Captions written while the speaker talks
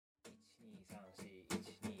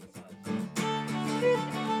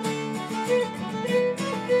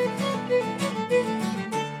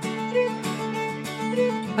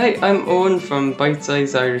Hi, I'm Owen from Bite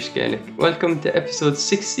Size Irish Gaelic. Welcome to episode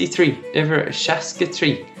 63, ever Shaska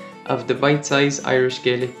 3 of the Bite Size Irish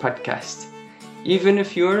Gaelic podcast. Even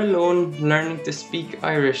if you're alone learning to speak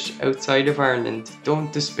Irish outside of Ireland,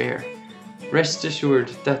 don't despair. Rest assured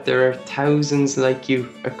that there are thousands like you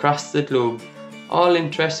across the globe, all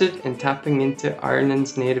interested in tapping into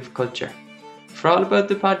Ireland's native culture. For all about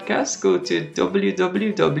the podcast, go to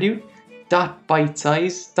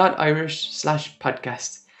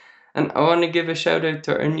www.bitesize.irish/podcast. And I want to give a shout out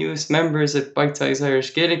to our newest members at Bite Size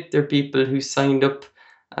Irish Gaelic. They're people who signed up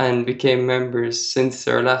and became members since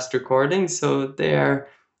our last recording. So they are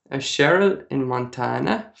Cheryl in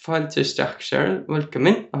Montana. Fáilte Cheryl, welcome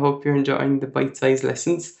in. I hope you're enjoying the Bite Size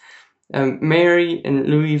lessons. Mary in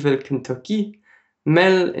Louisville, Kentucky.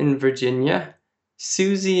 Mel in Virginia.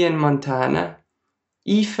 Susie in Montana.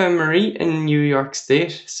 Aoife Marie in New York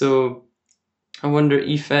State. So I wonder,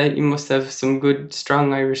 Aoife, you must have some good,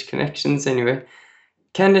 strong Irish connections anyway.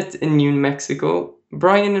 Kenneth in New Mexico,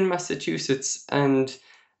 Brian in Massachusetts, and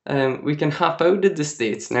we can hop out of the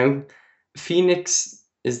States now. Phoenix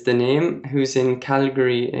is the name, who's in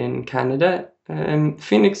Calgary in Canada.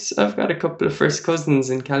 Phoenix, I've got a couple of first cousins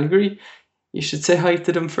in Calgary. You should say hi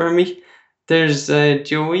to them for me. There's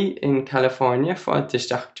Joey in California, Fáilte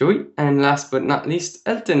Joey, and last but not least,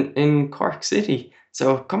 Elton in Cork City.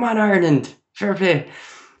 So come on, Ireland! Fair play.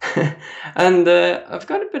 And I've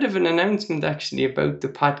got a bit of an announcement actually about the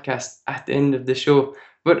podcast at the end of the show,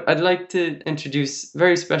 but I'd like to introduce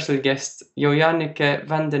very special guest Joanneke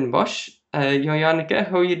van den Bosch. Joanneke,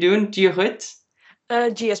 how are you doing? Dia goed?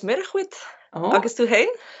 Dias middag goed. Agus tú hain?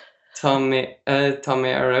 Tá mé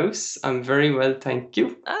arás. I'm very well, thank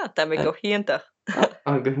you. Tá mé go hiantach. Go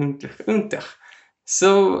hiantach.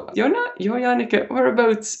 So, Joanneke,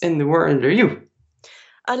 whereabouts in the world are you?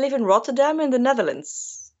 I live in Rotterdam in the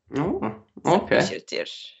Netherlands. Oh, okay.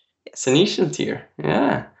 Yes. Sanishaltir,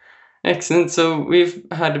 yeah. Excellent. So we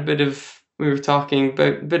were talking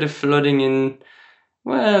about a bit of flooding in,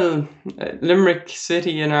 Limerick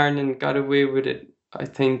City in Ireland got away with it, I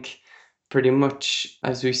think, pretty much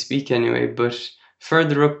as we speak anyway, but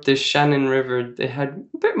further up the Shannon River, they had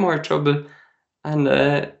a bit more trouble. And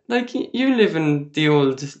you live in the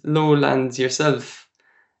old lowlands yourself.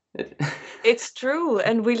 It's true,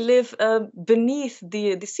 and we live beneath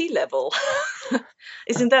the sea level.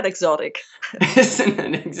 Isn't that exotic? Isn't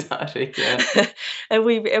it exotic? Yeah. And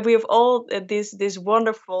we have all these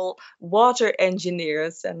wonderful water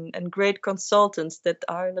engineers and great consultants that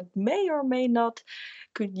Ireland may or may not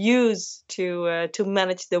could use to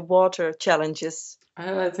manage the water challenges.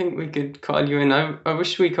 I think we could call you in. I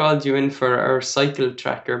wish we called you in for our cycle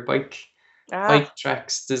tracker bike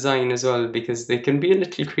tracks design as well, because they can be a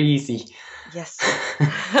little crazy. Yes,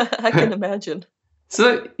 I can imagine.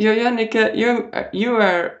 So, Joanneke, you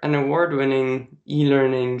are an award-winning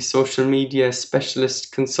e-learning social media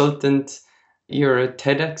specialist consultant. You're a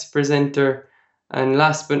TEDx presenter, and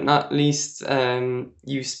last but not least,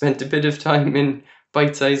 you spent a bit of time in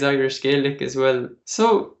Bite Size Irish Gaelic as well.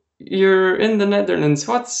 So, you're in the Netherlands.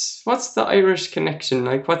 What's the Irish connection?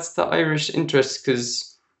 Like, what's the Irish interest? Because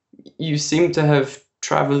you seem to have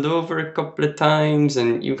traveled over a couple of times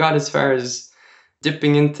and you got as far as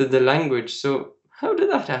dipping into the language. So how did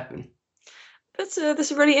that happen? That's a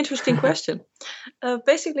really interesting question.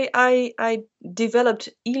 Basically, I developed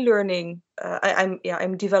e-learning.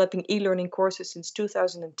 I'm developing e-learning courses since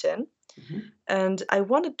 2010, and I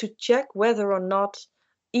wanted to check whether or not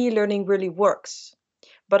e-learning really works.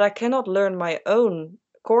 But I cannot learn my own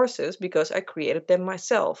courses because I created them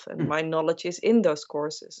myself, and my knowledge is in those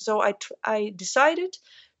courses. So I decided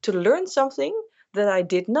to learn something that I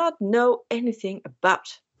did not know anything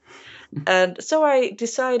about. And so I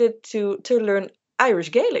decided to learn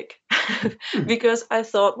Irish Gaelic because I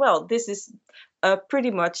thought, well, this is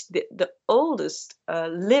pretty much the oldest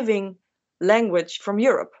living language from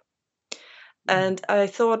Europe. And I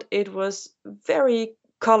thought it was very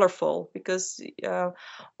colorful because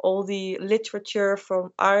all the literature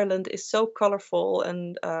from Ireland is so colorful,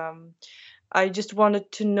 and I just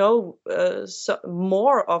wanted to know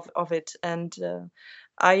more of it. And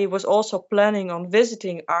I was also planning on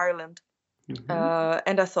visiting Ireland,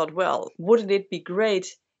 and I thought, well, wouldn't it be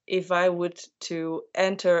great if I would to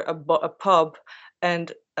enter a pub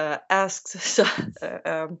and ask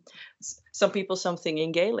some people something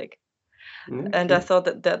in Gaelic? And I thought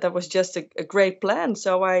that was just a great plan.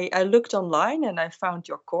 So I looked online and I found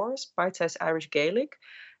your course, Bite Size Irish Gaelic,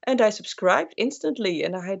 and I subscribed instantly,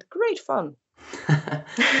 and I had great fun.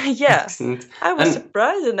 Yeah, excellent. I was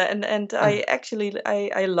surprised, and I actually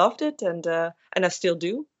I loved it, and I still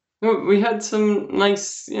do. Well, we had some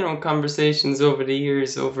nice, conversations over the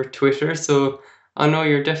years over Twitter. So I know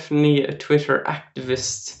you're definitely a Twitter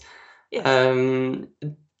activist. Yes.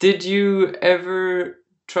 Did you ever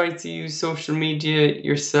try to use social media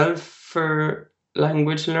yourself for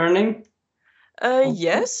language learning?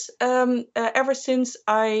 Yes. Ever since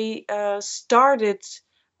I started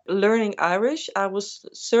learning Irish, I was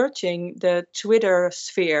searching the Twitter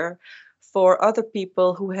sphere for other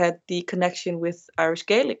people who had the connection with Irish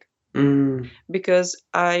Gaelic Mm, because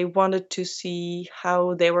I wanted to see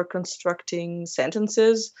how they were constructing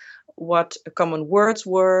sentences, what common words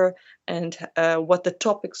were, and what the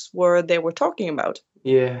topics were they were talking about.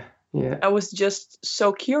 yeah, yeah. I was just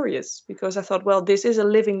so curious because I thought, well, this is a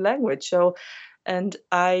living language. So, and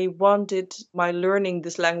I wanted my learning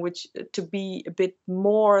this language to be a bit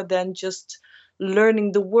more than just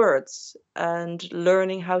learning the words and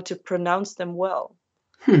learning how to pronounce them well.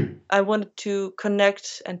 Hmm. I wanted to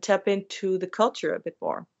connect and tap into the culture a bit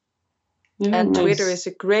more. Yeah, And Twitter nice. is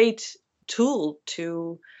a great tool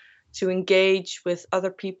to engage with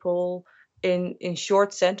other people in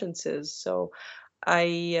short sentences. So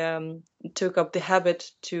I took up the habit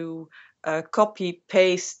to copy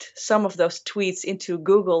paste some of those tweets into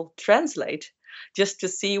Google Translate just to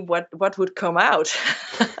see what would come out.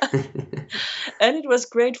 And it was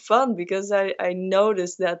great fun because I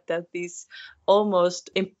noticed that these almost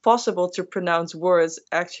impossible to pronounce words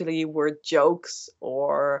actually were jokes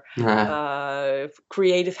or Nah.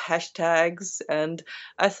 creative hashtags, and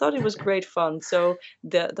I thought it was great fun. So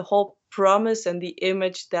the whole promise and the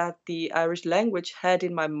image that the Irish language had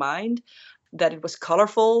in my mind, that it was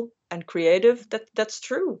colorful and creative, that's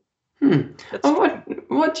true. Hmm. That's And true.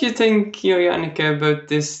 what do you think, Jannika, about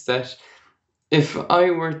this? That if I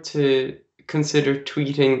were to consider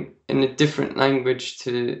tweeting in a different language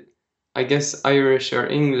to, I guess, Irish or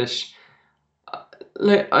English,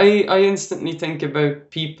 like I instantly think about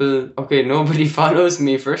people. Okay, nobody follows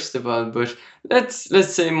me first of all, but let's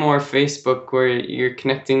say more Facebook, where you're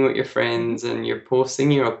connecting with your Hmm. friends and you're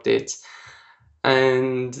posting your updates.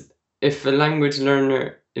 And if a language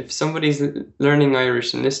learner, if somebody's learning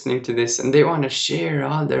Irish and listening to this, and they want to share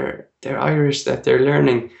all their Irish that they're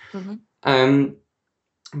learning, Hmm. um,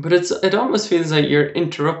 but it almost feels like you're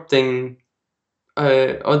interrupting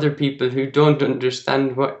other people who don't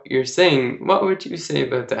understand what you're saying. What would you say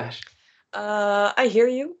about that? I hear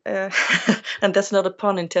you, and that's not a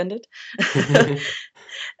pun intended.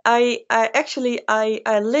 I actually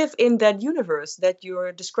I live in that universe that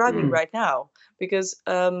you're describing Mm, right now because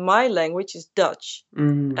my language is Dutch,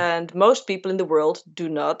 mm, and most people in the world do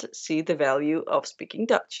not see the value of speaking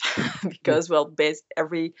Dutch because, well,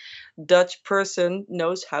 every Dutch person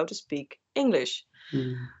knows how to speak English.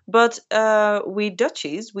 mm, But we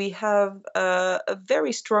Dutchies, we have a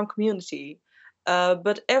very strong community.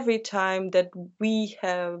 But every time that we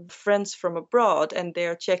have friends from abroad and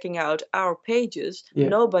they're checking out our pages, yeah.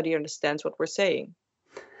 nobody understands what we're saying.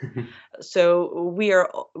 So we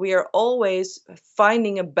are always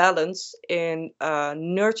finding a balance in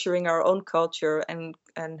nurturing our own culture and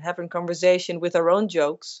having conversation with our own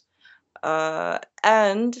jokes,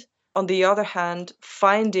 and on the other hand,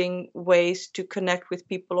 finding ways to connect with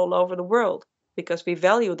people all over the world because we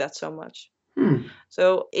value that so much. Hmm.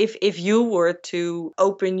 So if you were to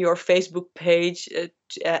open your Facebook page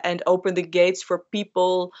and open the gates for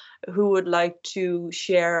people who would like to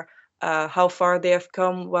share how far they have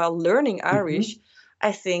come while learning Irish, Mhm.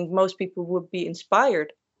 I think most people would be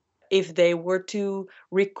inspired if they were to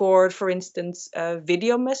record, for instance,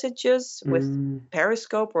 video messages with Mm,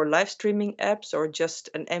 Periscope or live streaming apps or just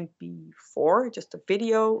an MP4, just a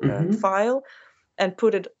video mhm. file, and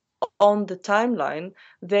put it on the timeline,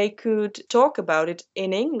 they could talk about it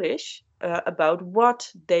in English, about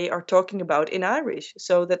what they are talking about in Irish,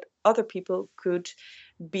 so that other people could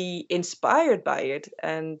be inspired by it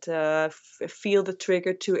and feel the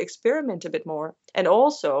trigger to experiment a bit more and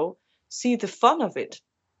also see the fun of it.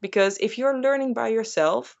 Because if you're learning by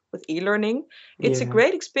yourself with e learning, it's a Yeah.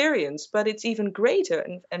 great experience, but it's even greater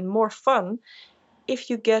and more fun if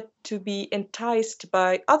you get to be enticed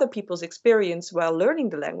by other people's experience while learning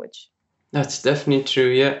the language. That's definitely true,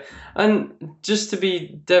 yeah. And just to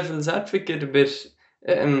be devil's advocate a bit,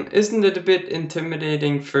 isn't it a bit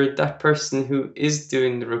intimidating for that person who is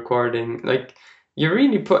doing the recording? Like, you're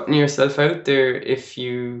really putting yourself out there if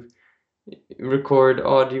you record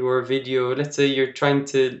audio or video. Let's say you're trying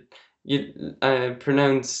to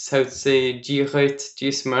pronounce how to say "Giachait,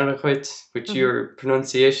 Gismarachait," which Hmm. your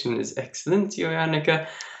pronunciation is excellent, Joannika.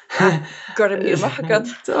 Ah, gotta be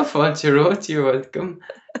makkelijk. Tough what you wrote, you're welcome.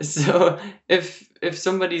 So if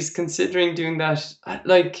somebody's considering doing that,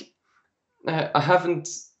 I haven't.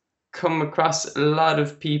 come across a lot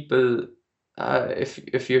of people,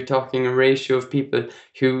 if you're talking a ratio of people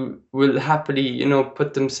who will happily,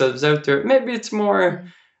 put themselves out there. Maybe it's more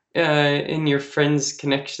in your friends'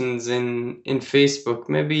 connections in Facebook.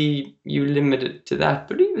 Maybe you limit it to that.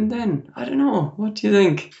 But even then, I don't know. What do you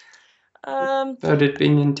think about it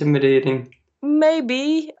being intimidating?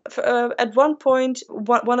 Maybe at one point,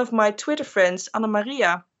 one of my Twitter friends, Anna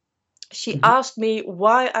Maria, she asked me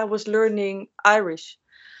why I was learning Irish.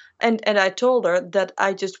 And I told her that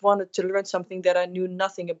I just wanted to learn something that I knew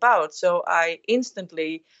nothing about. So I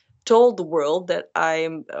instantly told the world that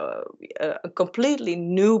I'm a completely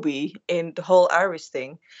newbie in the whole Irish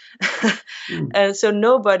thing. And so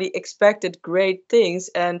nobody expected great things.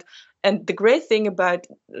 And the great thing about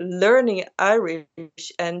learning Irish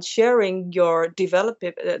and sharing your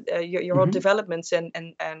your own developments and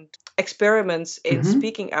experiments in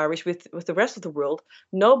speaking Irish with the rest of the world,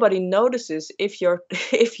 nobody notices if your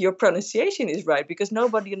if your pronunciation is right, because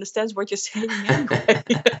nobody understands what you're saying anyway.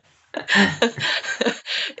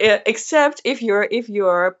 Yeah, except if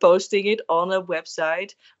you're posting it on a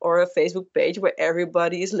website or a Facebook page where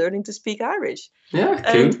everybody is learning to speak Irish. Yeah,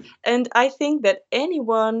 cool. And I think that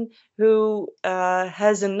anyone who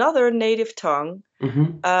has another native tongue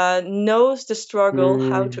knows the struggle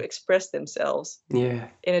how to express themselves in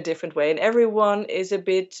a different way. And everyone is a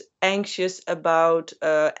bit anxious about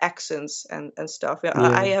accents and stuff.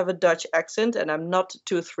 I have a Dutch accent and I'm not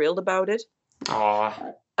too thrilled about it.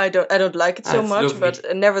 I don't like it so much, lovely.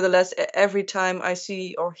 but nevertheless, every time I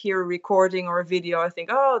see or hear a recording or a video, I think,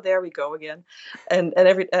 oh, there we go again. And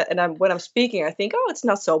when I'm speaking, I think, oh, it's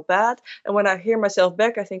not so bad. And when I hear myself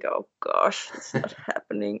back, I think, oh gosh, it's not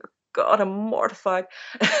happening. God, I'm mortified.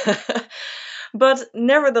 But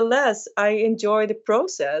nevertheless, I enjoy the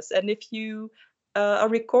process. And if you are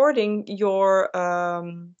recording your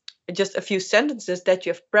just a few sentences that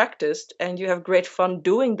you have practiced and you have great fun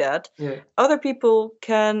doing that, other people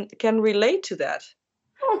can relate to that.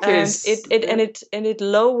 Okay. And it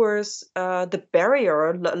lowers the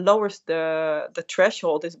barrier, lowers the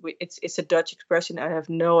threshold. It's a Dutch expression. I have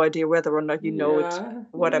no idea whether or not you know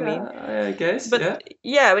what I mean. I guess. But but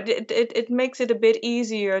it makes it a bit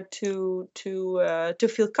easier to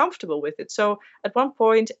feel comfortable with it. So at one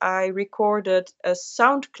point I recorded a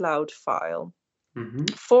SoundCloud file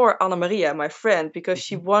for Anna Maria, my friend, because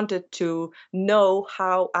she wanted to know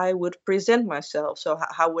how I would present myself. So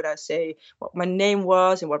how would I say what my name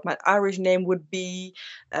was and what my Irish name would be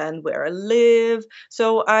and where I live.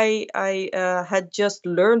 So I had just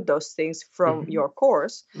learned those things from your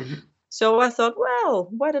course. So I thought, well,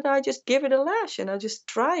 why don't I just give it a lash and I just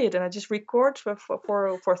try it and I just record for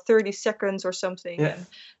 30 seconds or something. And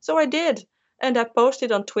so I did. And I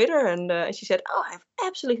posted on Twitter, and she said, "Oh, I have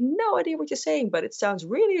absolutely no idea what you're saying, but it sounds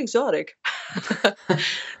really exotic."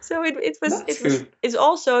 So it's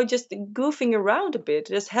also just goofing around a bit,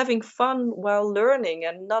 just having fun while learning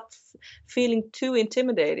and not feeling too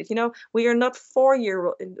intimidated. We are not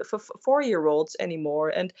 4-year-olds anymore,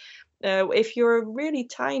 and if you're really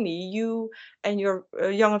tiny, and you're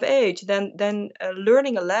young of age, then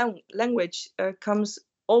learning a language comes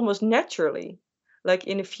almost naturally. Like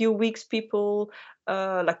in a few weeks, people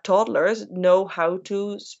like toddlers know how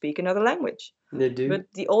to speak another language. They do. But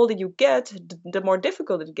the older you get, the more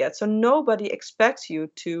difficult it gets. So nobody expects you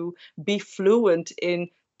to be fluent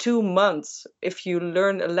in 2 months if you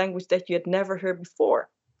learn a language that you had never heard before.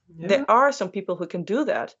 There are some people who can do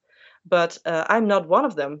that, but I'm not one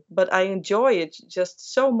of them. But I enjoy it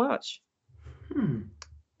just so much.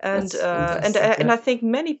 And I think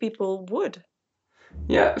many people would.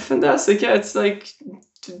 Yeah, fantastic. Yeah, it's like,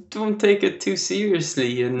 don't take it too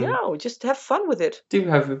seriously, and no, just have fun with it. Do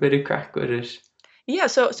have a bit of crack with it. Yeah.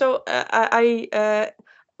 So I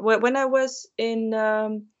when I was in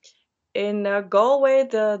Galway,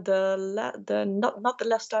 not the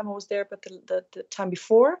last time I was there, but the time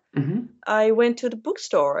before, I went to the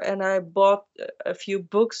bookstore and I bought a few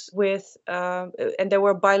books and they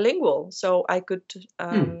were bilingual, so I could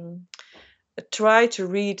try to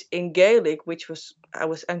read in Gaelic, which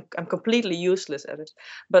I'm completely useless at it,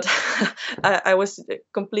 but I was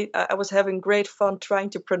having great fun trying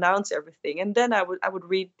to pronounce everything, and then I would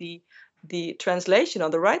read the translation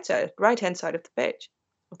on the right hand side of the page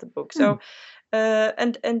of the book. So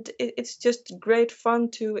it's just great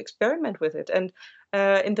fun to experiment with it. And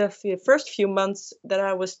in the first few months that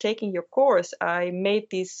I was taking your course, I made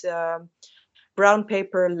these brown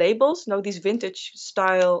paper labels, these vintage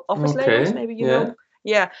style office labels, maybe you know.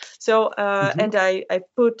 Yeah. So and I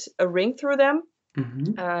put a ring through them.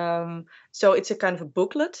 So it's a kind of a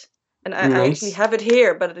booklet, And I actually Nice. have it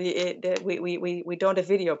here, but we don't have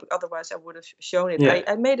video. But otherwise, I would have shown it. Yeah.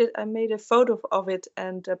 I made it. I made a photo of it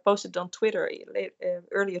and posted on Twitter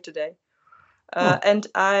earlier today. Oh. And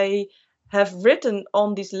I have written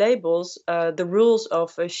on these labels the rules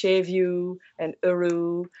of Shavu and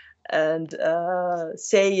Uru and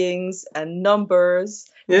sayings and numbers,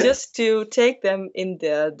 Yeah. just to take them in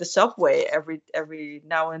the subway every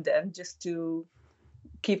now and then, just to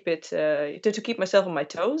keep it to keep myself on my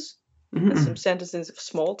toes. Some Mm-hmm. sentences of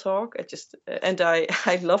small talk. I just and I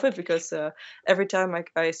I love it because every time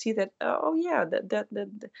I see that, oh yeah,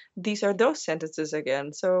 these are those sentences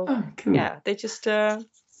again. So Oh, cool. yeah, they just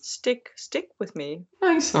stick with me.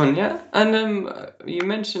 Nice one, yeah. And you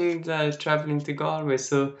mentioned traveling to Galway,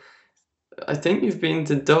 so I think you've been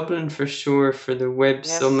to Dublin for sure for the Web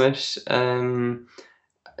Yes, Summit.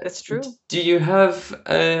 that's true. Do you have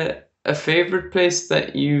a favorite place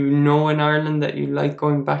that you know in Ireland that you like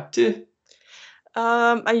going back to?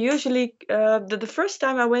 I usually the first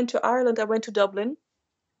time I went to Ireland, I went to Dublin,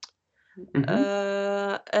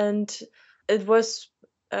 Mm-hmm. and it was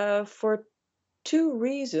for two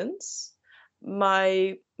reasons.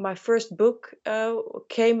 My first book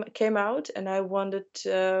came out, and I wanted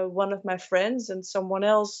one of my friends and someone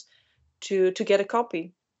else to get a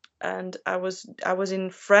copy. And I was in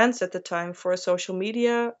France at the time for a social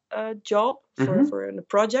media job Mm-hmm. for a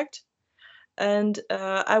project, and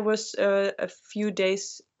I was a few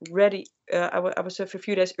days ready. I was a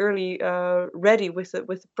few days early ready with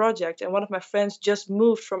the project, and one of my friends just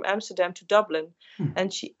moved from Amsterdam to Dublin,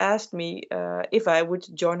 and she asked me if I would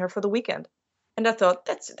join her for the weekend. And I thought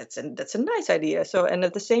that's a nice idea. So, and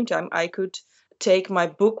at the same time, I could take my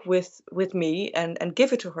book with me and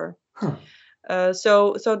give it to her. Huh.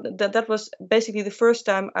 So that was basically the first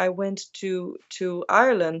time I went to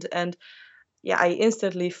Ireland, and yeah, I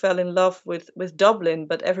instantly fell in love with Dublin.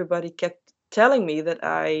 But everybody kept telling me that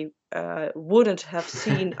I wouldn't have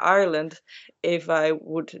seen Ireland if I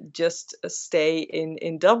would just stay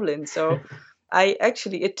in Dublin. So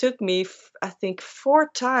it took me I think four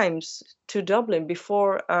times to Dublin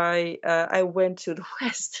before I went to the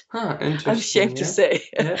West. Huh, I'm interesting, ashamed to yeah. say.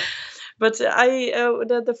 Yeah. But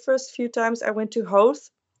the first few times I went to Howth,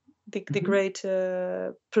 the Mm-hmm. great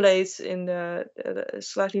place in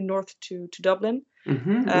slightly north to Dublin,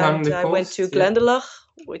 Mm-hmm. Along and the I went to coast, yeah. Glendalough,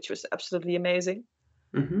 which was absolutely amazing.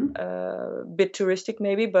 Mm-hmm. A bit touristic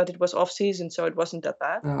maybe, but it was off season, so it wasn't that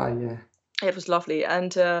bad. Ah, yeah. It was lovely,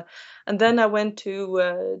 and then I went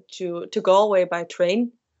to Galway by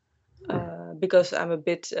train. Because I'm a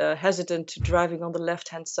bit hesitant to driving on the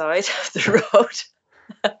left-hand side of the road,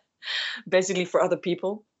 basically for other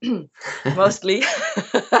people, mostly.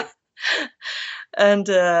 and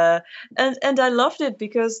I loved it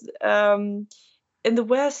because in the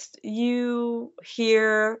West you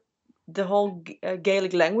hear the whole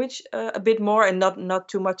Gaelic language a bit more, and not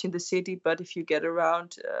too much in the city. But if you get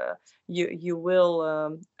around, you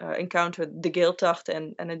will encounter the Gaeltacht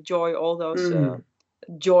and enjoy all those Mm.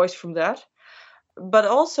 joys from that. But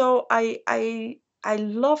also, I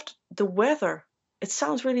loved the weather. It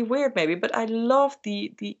sounds really weird, maybe, but I love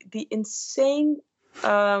the insane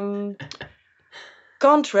um,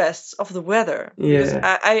 contrasts of the weather, because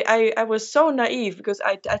Yeah. I was so naive, because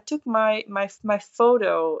I took my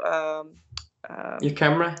Your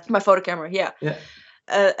camera? photo camera, yeah, Yeah.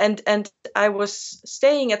 and I was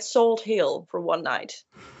staying at Salt Hill for one night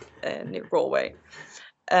near Galway.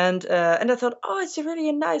 And I thought, oh, it's a really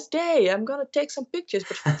a nice day. I'm gonna take some pictures,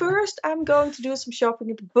 but first I'm going to do some shopping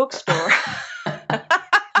at the bookstore.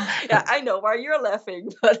 Yeah, I know why you're laughing,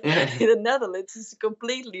 but Yeah. in the Netherlands, it's a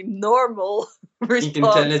completely normal You can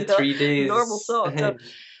tell response, it 3 normal days thought. So, ahead.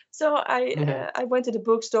 so Yeah. I went to the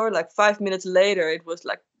bookstore. Like 5 minutes later, it was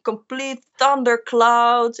like complete thunder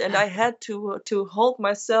clouds, and I had to hold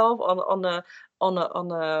myself on a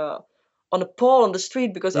pole on the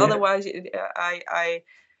street, because Yeah. otherwise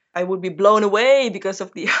I would be blown away because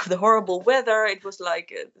of the of the horrible weather. It was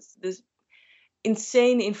like this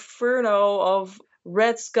insane inferno of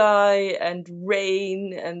red sky and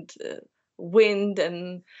rain and wind,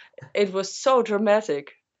 and it was so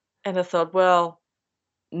dramatic. And I thought, well,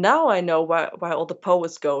 now I know why all the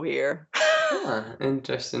poets go here. Ah,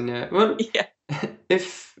 interesting, yeah. Well, Yeah,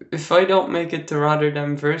 if I don't make it to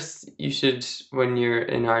Rotterdam first, you should, when you're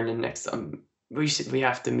in Ireland next time, we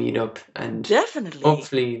have to meet up, and definitely.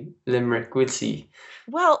 hopefully Limerick, we'll see.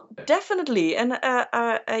 Well, definitely, and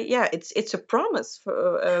yeah, it's a promise.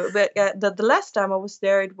 But the last time I was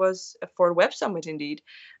there, it was for a web summit indeed,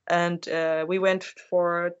 and we went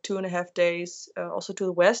for 2.5 days, also to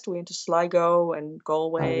the west. We went to Sligo and Oh,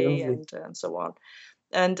 Galway lovely. and so on.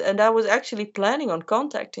 And I was actually planning on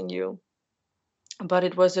contacting you, but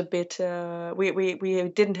it was a bit we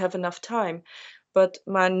didn't have enough time. But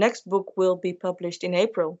my next book will be published in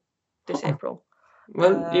April, this Oh, April.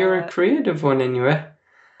 well, you're a Uh, creative one anyway.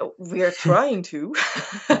 we're trying to.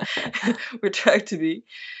 We're trying to be.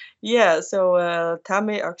 Yeah, so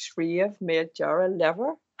Tame Akshriyev Mejara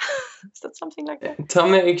Lever. Is that something like that? Tá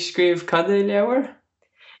mé ag scríobh cad é leabhar?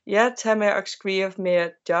 Yeah, Tame Akshriyev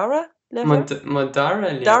Mejara Lever. Má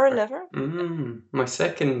dara Dara leabhar. Lever. My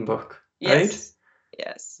second book, right? Yes.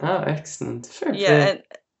 Yes. Ah, excellent. Fair Yeah, play. and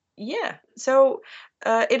yeah, so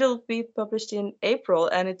it'll be published in April,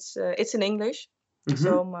 and it's in English.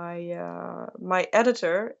 So my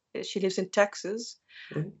editor, she lives in Texas.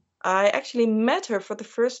 Yeah. I actually met her for the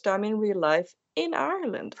first time in real life in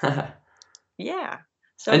Ireland. Yeah.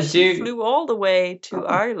 So And she you flew all the way to oh,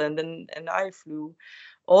 Ireland, and I flew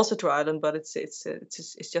also to Ireland, but it's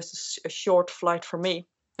just a short flight for me.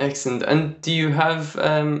 excellent. And do you have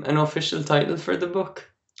an official title for the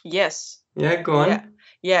book? Yes. Yeah, go Yeah. on.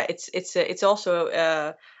 Yeah, it's also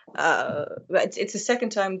it's the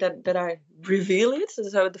second time that I reveal it.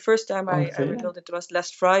 So the first time I Okay. revealed it was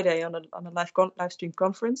last Friday on a live stream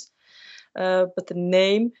conference. But the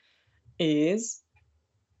name is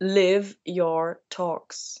Live Your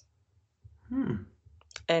Talks.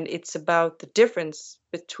 And it's about the difference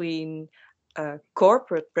between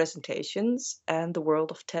corporate presentations and the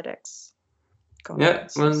world of TEDx Yeah,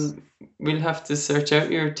 conferences. well, we'll have to search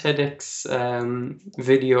out your TEDx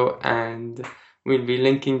video and we'll be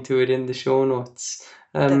linking to it in the show notes.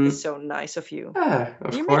 That is so nice of you.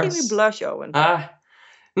 Of You're course. making me blush, Owen.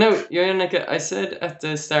 No, Joanna, I said at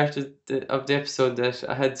the start of the episode that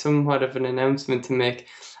I had somewhat of an announcement to make.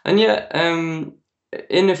 And yeah,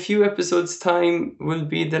 in a few episodes' time will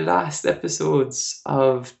be the last episodes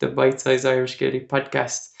of the Bite Size Irish Gaelic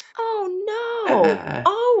podcast. Oh no,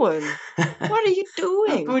 Owen, what are you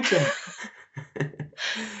doing?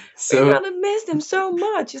 So we're gonna miss them so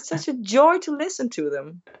much. It's such a joy to listen to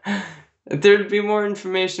them. There'll be more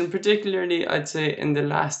information, particularly I'd say in the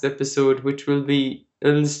last episode, which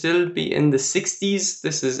it'll still be in the 60s.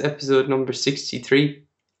 This is episode number 63,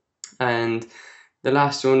 and the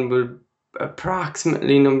last one will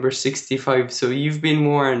approximately number 65. So you've been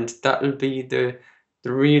warned. That'll be the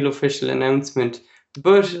real official announcement.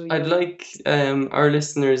 But I'd like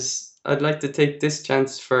I'd like to take this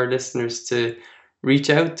chance for our listeners to reach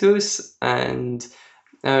out to us and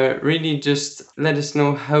really just let us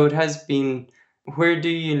know how it has been. Where do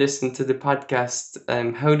you listen to the podcast?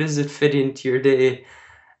 How does it fit into your day?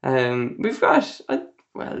 We've got,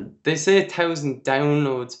 they say 1,000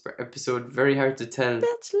 downloads per episode. Very hard to tell.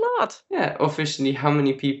 That's a lot. Yeah, officially how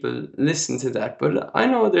many people listen to that. But I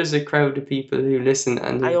know there's a crowd of people who listen.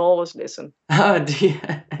 And I always listen. Oh,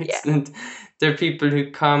 excellent. Yeah. There are people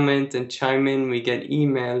who comment and chime in. We get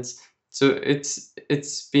emails. So it's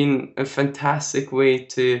been a fantastic way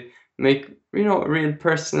to make, a real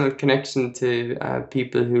personal connection to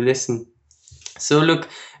people who listen. So look,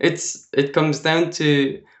 it comes down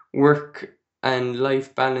to work and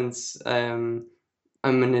life balance. I'm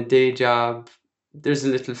in a day job. There's a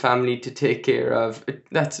little family to take care of.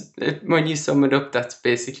 When you sum it up, that's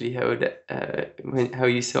basically how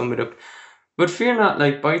you sum it up. But fear not,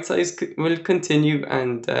 like Bite Size will continue,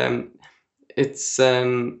 and it's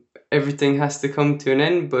everything has to come to an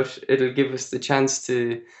end, but it'll give us the chance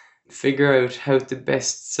to figure out how to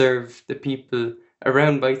best serve the people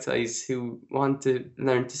around Bite Size who want to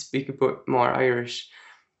learn to speak a bit more Irish.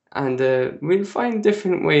 And we'll find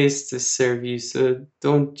different ways to serve you, so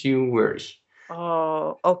don't you worry.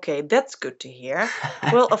 Oh, okay, that's good to hear.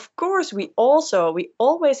 Well, of course, we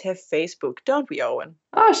always have Facebook, don't we, Owen?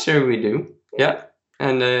 Sure we do. Yeah.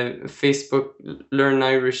 And Facebook Learn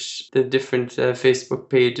Irish, the different Facebook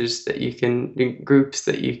pages groups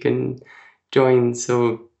that you can join.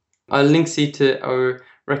 So I'll link you to our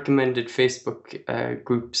recommended Facebook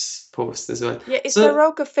groups post as well. Yeah, is there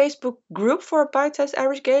a Facebook group for Bite Size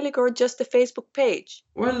Irish Gaelic or just a Facebook page?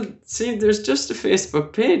 Well, see, there's just a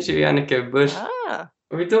Facebook page, Jannica, but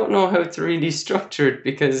we don't know how to really structure it,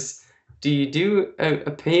 because do you do a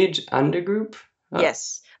page and a group?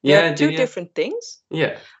 Yes. There are two different things.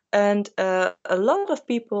 Yeah. And a lot of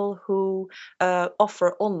people who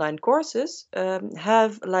offer online courses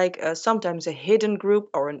have sometimes a hidden group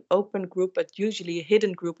or an open group, but usually a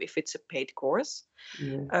hidden group if it's a paid course,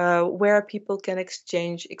 where people can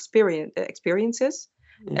exchange experiences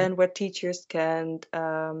and where teachers can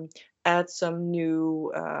add some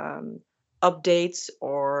new updates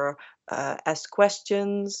or ask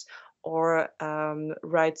questions or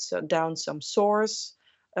write down some source.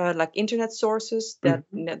 like internet sources that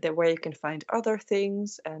where you can find other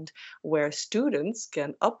things, and where students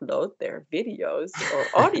can upload their videos or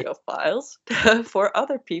audio files for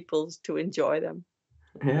other people to enjoy them.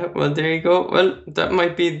 Yeah, well, there you go. Well, that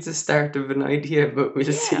might be the start of an idea, but we'll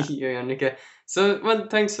Yeah. see, Annika. So, well,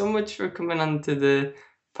 thanks so much for coming on to the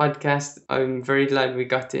podcast. I'm very glad we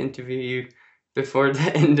got to interview you before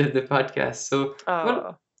the end of the podcast. So,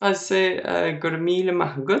 well, I'll say Gurmila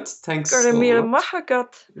Mahagut. Thanks so Gurmila much.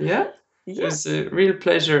 Mahagut. Yeah, it was a real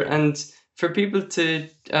pleasure. And for people to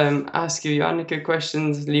ask you, Annika,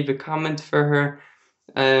 questions, leave a comment for her.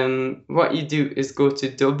 What you do is go to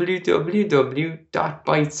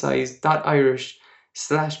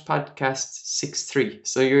www.bitesize.irish/podcast63.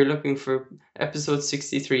 So you're looking for episode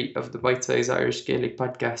 63 of the Bite Size Irish Gaelic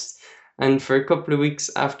podcast. And for a couple of weeks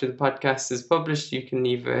after the podcast is published, you can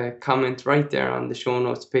leave a comment right there on the show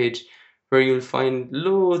notes page, where you'll find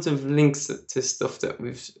loads of links to stuff that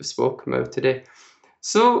we've spoken about today.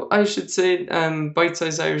 So I should say, Bite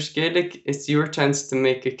Size Irish Gaelic, it's your chance to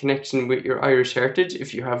make a connection with your Irish heritage,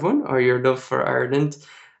 if you have one, or your love for Ireland.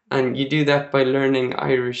 And you do that by learning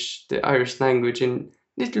the Irish language in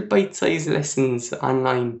little bite-sized lessons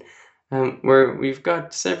online, where we've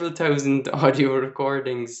got several thousand audio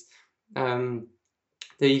recordings that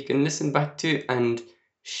you can listen back to and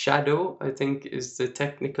shadow, I think is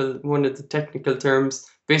one of the technical terms.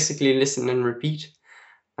 Basically listen and repeat,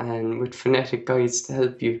 and with phonetic guides to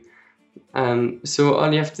help you. So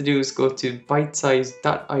all you have to do is go to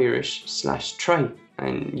bitesize.irish/try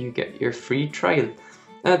and you get your free trial.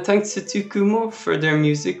 Thanks to Tukumo for their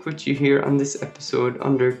music, which you hear on this episode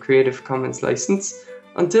under Creative Commons license.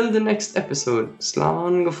 Until the next episode,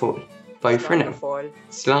 Slán go fóill. Bye for now.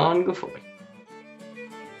 Slán go fóill.